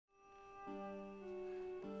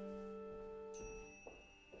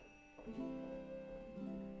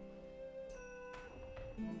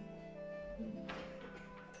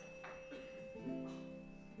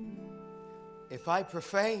If I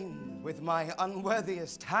profane with my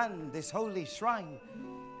unworthiest hand this holy shrine,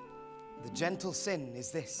 the gentle sin is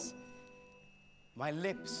this: my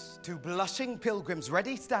lips to blushing pilgrims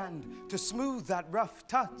ready stand to smooth that rough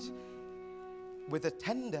touch with a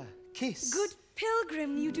tender kiss. Good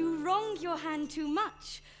pilgrim, you do wrong your hand too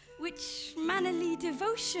much, which mannerly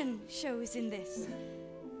devotion shows in this.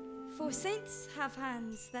 For saints have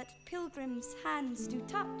hands that pilgrims' hands do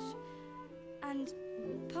touch, and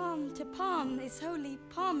palm to palm is holy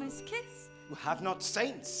palmer's kiss. Have not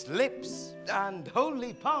saints lips and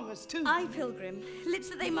holy palmers too? Aye, pilgrim, lips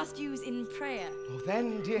that they must use in prayer. Oh,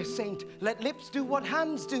 then, dear saint, let lips do what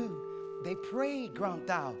hands do. They pray, grant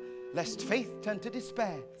thou, lest faith turn to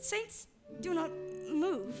despair. Saints do not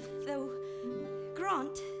move, though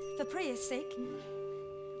grant for prayer's sake.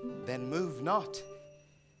 Then move not,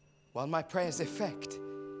 while my prayer's effect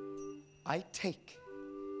I take.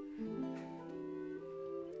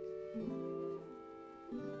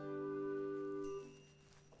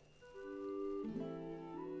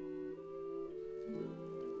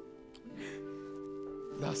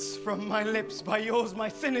 Thus from my lips by yours my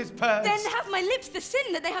sin is purged. Then have my lips the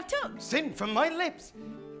sin that they have took. Sin from my lips?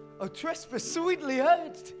 O trespass sweetly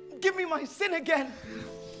urged. Give me my sin again.